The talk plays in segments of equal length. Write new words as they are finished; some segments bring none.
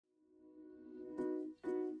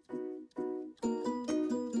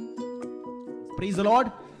Praise the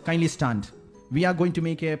Lord. Kindly stand. We are going to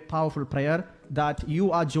make a powerful prayer that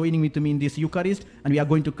you are joining with me in this Eucharist, and we are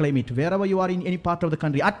going to claim it wherever you are in any part of the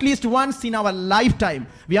country. At least once in our lifetime,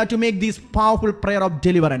 we have to make this powerful prayer of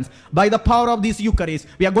deliverance. By the power of this Eucharist,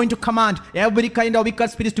 we are going to command every kind of wicked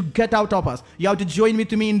spirits to get out of us. You have to join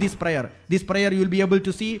with me in this prayer. This prayer you will be able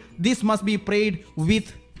to see. This must be prayed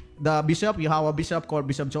with the bishop. You have a bishop called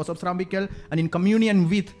Bishop Joseph Srambikel, and in communion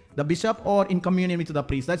with the bishop or in communion with the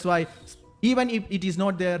priest. That's why even if it is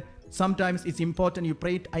not there, sometimes it's important you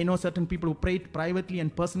pray it. I know certain people who pray it privately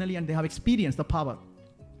and personally, and they have experienced the power.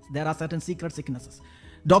 There are certain secret sicknesses.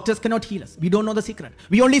 Doctors cannot heal us. We don't know the secret.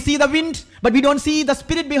 We only see the wind, but we don't see the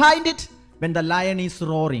spirit behind it. When the lion is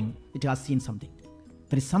roaring, it has seen something.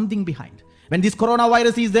 There is something behind. When this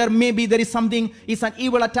coronavirus is there, maybe there is something, it's an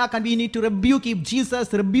evil attack, and we need to rebuke it.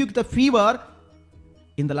 Jesus rebuked the fever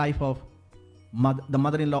in the life of the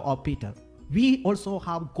mother-in-law of Peter. We also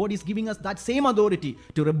have, God is giving us that same authority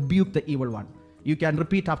to rebuke the evil one. You can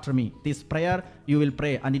repeat after me. This prayer you will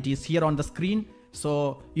pray, and it is here on the screen.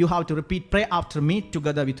 So you have to repeat, pray after me,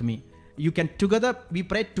 together with me. You can together, we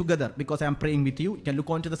pray together because I am praying with you. You can look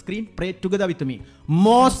onto the screen, pray together with me.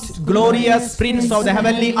 Most glorious Prince of the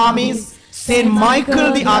heavenly armies, Saint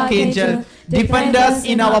Michael the Archangel, defend us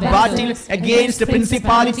in our battle against the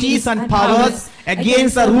principalities and powers,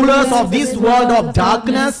 against the rulers of this world of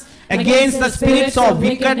darkness, against the spirits of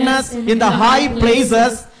wickedness in the high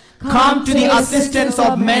places. Come to the assistance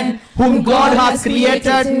of men whom God has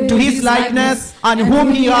created to his likeness, and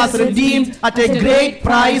whom he has redeemed at a great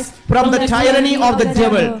price from the tyranny of the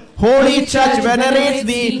devil. Holy Church venerates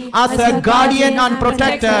thee as her guardian and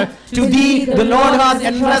protector. To thee the Lord has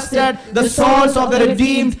entrusted the souls of the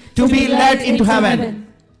redeemed to be led into heaven.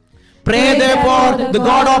 Pray therefore the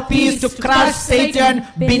God of peace to crush Satan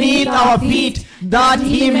beneath our feet, that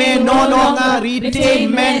he may no longer retain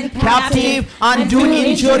men captive and do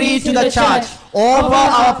injury to the church. Offer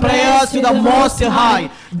our prayers to the Most High,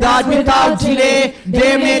 that without delay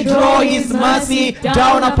they may draw his mercy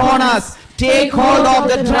down upon us. Take hold of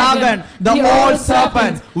the dragon, the old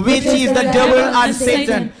serpent, which is the devil and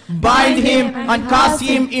Satan. Bind him and cast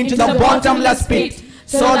him into the bottomless pit,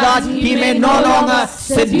 so that he may no longer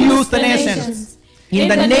seduce the nations. In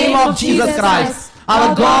the name of Jesus Christ,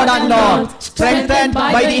 our God and Lord, strengthened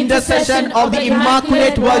by the intercession of the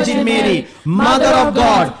Immaculate Virgin Mary, Mother of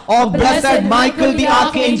God, of blessed Michael the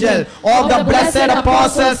Archangel, of the blessed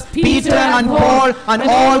apostles Peter and Paul and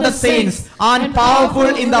all the saints, and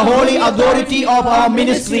powerful in the holy authority of our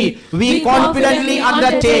ministry, we confidently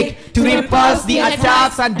undertake to repulse the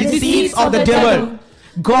attacks and deceits of the devil.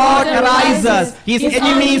 God arises, his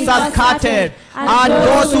enemies are scattered, and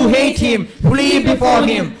those who hate him flee before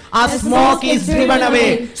him. As smoke is driven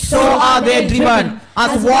away, so are they driven.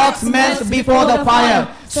 As wax melts before the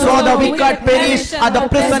fire, so the wicked perish at the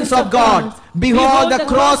presence of God. Behold the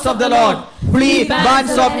cross of the Lord, flee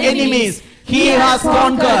bands of enemies. He has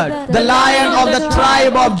conquered, the Lion of the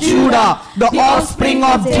tribe of Judah, the offspring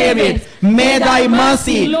of David. May thy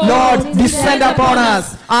mercy, Lord, descend upon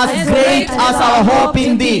us, as great as our hope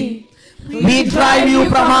in thee. We drive you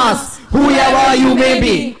from us, whoever you may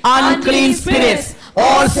be, unclean spirits,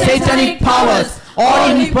 all satanic powers,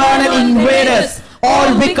 all infernal invaders,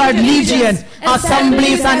 all wicked legions,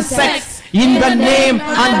 assemblies and sects, in the name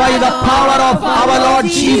and by the power of our Lord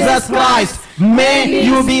Jesus Christ. May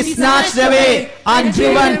you be snatched away and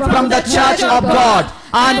driven from the church of God,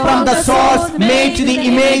 and from the souls made to the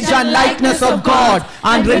image and likeness of God,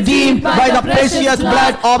 and redeemed by the precious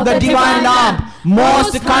blood of the divine Lamb.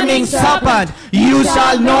 Most cunning serpent, you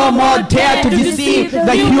shall no more dare to deceive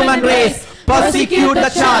the human race, persecute the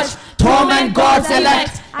church, torment God's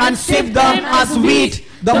elect, and sift them as wheat.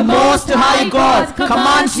 The Most High God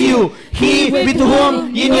commands you, he with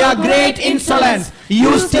whom in your great insolence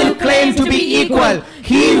you still claim to be equal,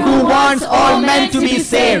 he who wants all men to be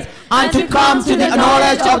saved and to come to the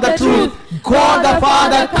knowledge of the truth. God the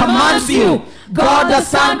Father commands you, God the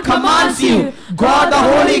Son commands you, God the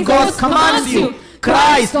Holy Ghost commands you,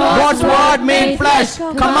 Christ, God's word made flesh,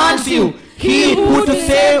 commands you. He who to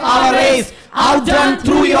save our race, outdone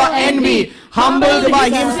through your envy, humbled by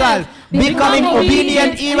himself, becoming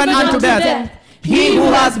obedient even unto death. He who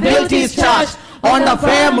has built his church on the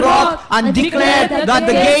firm rock and declared that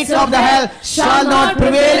the gates of the hell shall not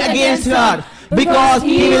prevail against her, because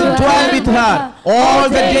he will dwell with her all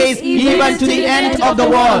the days, even to the end of the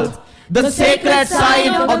world. The sacred sign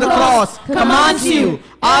of the cross commands you,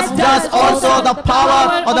 as does also the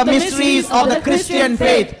power of the mysteries of the Christian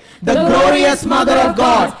faith. The glorious Mother of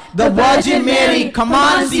God, the Virgin Mary,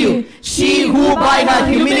 commands you, she who by her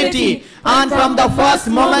humility and from the first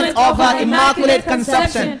moment of her immaculate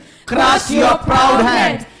conception crush your proud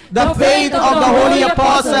head. The faith of the holy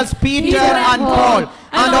apostles Peter and Paul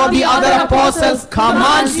and of the other apostles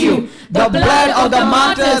commands you. The blood of the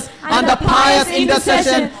martyrs and the pious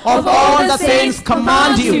intercession of all the saints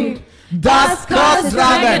command you. Thus, cursed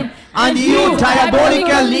dragon, and you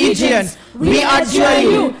diabolical legions, we adjure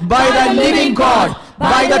you by the living God,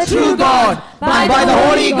 by the true God, and by the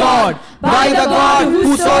holy God, by the God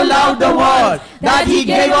who so loved the world, that he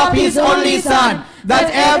gave up his only Son,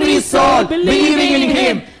 that every soul believing in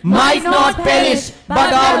him might not perish, but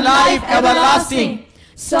have life everlasting.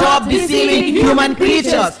 Stop deceiving human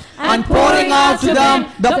creatures and pouring out to them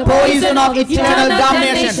the poison of eternal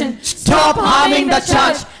damnation. Stop harming the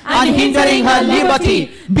church and hindering her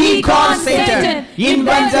liberty. Be gone, Satan,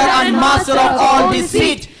 inventor and master of all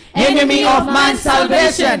deceit, enemy of man's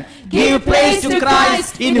salvation. Give place to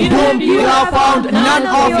Christ, in whom you have found none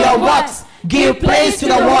of your works. Give place to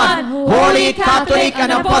the one, holy, Catholic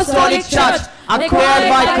and Apostolic Church, acquired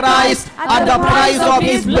by Christ at the price of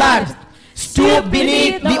his blood. Stoop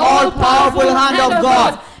beneath the all-powerful hand of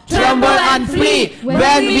God. Tremble and flee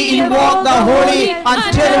when we invoke the holy and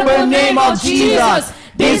terrible name of Jesus.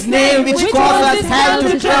 This name which causes hell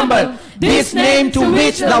to tremble. This name to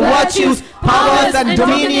which the virtues, powers and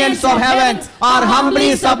dominions of heaven are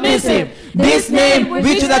humbly submissive. This name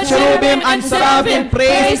which the cherubim and seraphim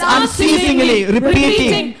praise unceasingly,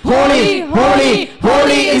 repeating, Holy, holy,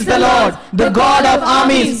 holy is the Lord, the God of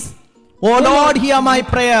armies. O Lord, hear my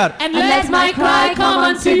prayer, and let my cry come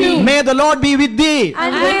unto you. May the Lord be with thee,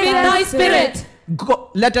 and with thy spirit.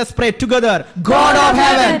 Let us pray together. God of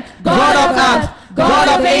heaven, God of earth, God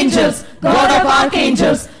of angels, God of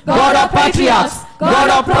archangels, God of patriarchs, God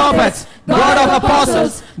of prophets, God of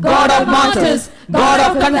apostles, God of martyrs, God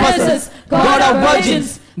of confessors, God of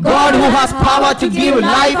virgins, God who has power to give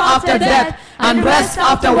life after death and rest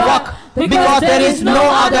after work, because there is no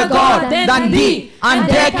other God than thee, and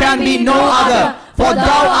there can be no other. For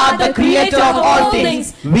thou art the creator of all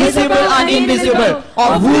things, visible and invisible,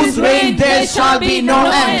 of whose reign there shall be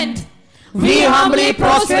no end. We humbly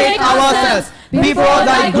prostrate ourselves before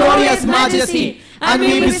thy glorious majesty, and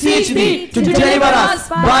we beseech thee to deliver us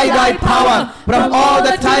by thy power from all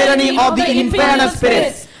the tyranny of the infernal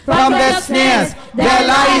spirits, from their snares, their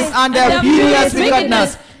lies and their furious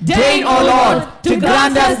wickedness. Deign, O Lord, to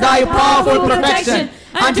grant us thy powerful protection,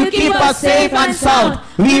 and to keep us safe and sound.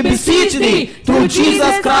 We beseech thee through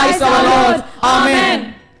Jesus Christ our Lord.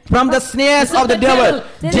 Amen. From the snares of the devil,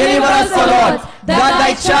 deliver us, O Lord, that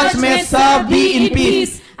thy church may serve thee in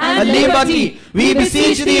peace and liberty. We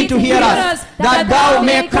beseech thee to hear us, that thou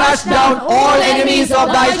may crush down all enemies of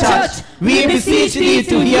thy church. We beseech thee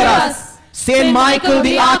to hear us. Saint Michael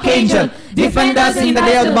the Archangel, defend us in the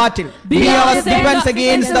day of the battle. Be our defense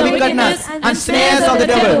against the wickedness and snares of the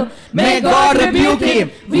devil. May God rebuke him,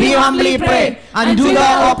 we humbly pray. And do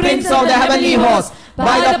thou, O Prince of the heavenly host,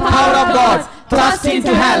 by the power of God, thrust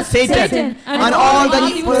into hell Satan and all the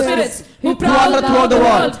evil spirits who prowl throughout the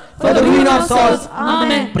world, for the ruin of souls.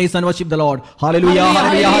 Amen. Praise and worship the Lord. Hallelujah,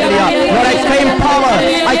 hallelujah, hallelujah. Lord, I claim power,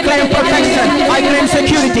 I claim protection, I claim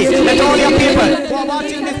security. Let all your people who are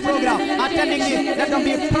watching this program, attending this, let them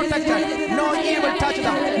be protected. No evil touch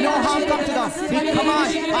them, no harm come to them. We command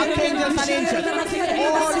archangels and angels,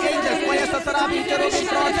 all angels, fires, seraphim, cherubim,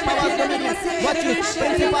 thrones, powers, dominions, virtues,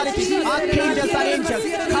 principalities, archangels and angels,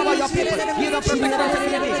 cover your people. Give them protection and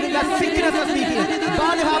security. Let sicknesses be healed,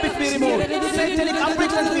 bad habits be removed, satanic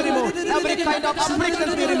afflictions be removed, every kind of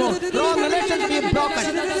afflictions be removed, wrong relations be broken,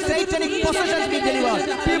 satanic possessions be delivered,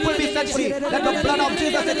 people be set free. Let the blood of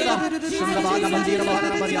Jesus take them.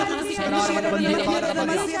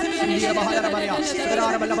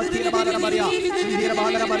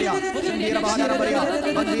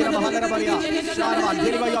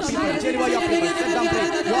 Deliver your people, set them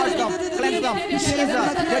free, wash them, cleanse them. Jesus,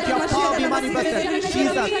 let your power be manifested.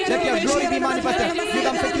 Jesus, let your glory be manifested. Give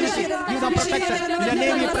them security, give them protection. In your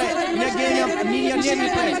name we pray, in your name we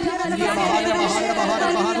pray.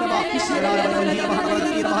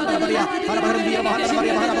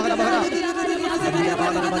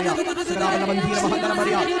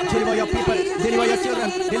 Deliver your people, deliver your children,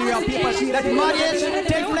 deliver your people. Let marriage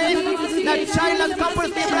take place, let childless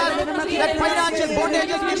couples be blessed, let financial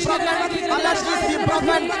bondages be broken, allergies be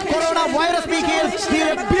broken, coronavirus be healed. We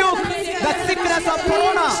rebuke The sickness of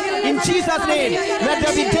corona, in Jesus' name, let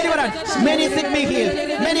there be deliverance. Many sick be healed.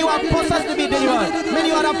 Many who are possessed to be delivered. Many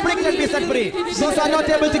who are afflicted be set free. Those who are not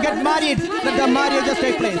able to get married, let the marriages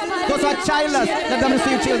take place. Those who are childless, let them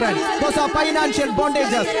receive children. Those who are financial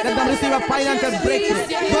bondages, let them receive a financial breakthrough.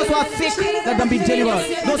 Those who are sick, let them be delivered.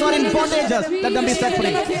 Those who are in bondages, let them be set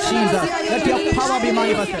free. Jesus, let your power be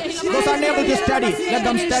manifested. Those who are unable to study, let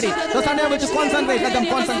them study. Those who are unable to concentrate, let them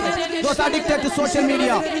concentrate. Those who are addicted to social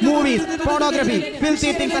media, movies, pornography,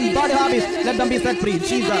 filthy things and bad habits, let them be set free.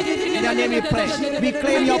 Jesus, in your name we pray. We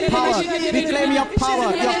claim your power. We claim your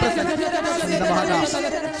power, your presence.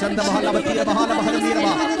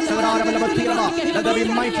 Let there be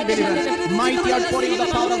mighty deliverance, mighty outpouring of the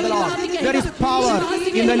power of the Lord. There is power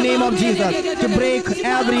in the name of Jesus to break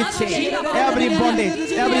every chain, every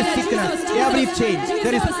bondage, every sickness, every chain.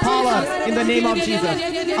 There is power in the name of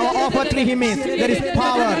Jesus. Our offer to Him is, there is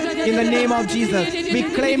power in the name of Jesus. We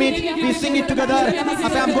claim it, we sing it together.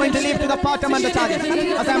 As I am going to live to the bottom and the charges,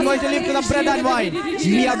 as I am going to live to the bread and wine,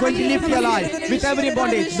 we are going to live your life with every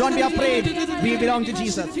bondage. Don't be afraid. We belong to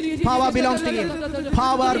Jesus. Power belongs to Him.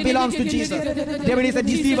 Power belongs to Jesus. David is a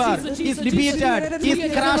deceiver. He is defeated. He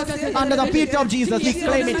is crushed under the feet of Jesus. We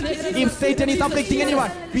claim it. If Satan is afflicting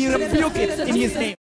anyone, we rebuke it in His name.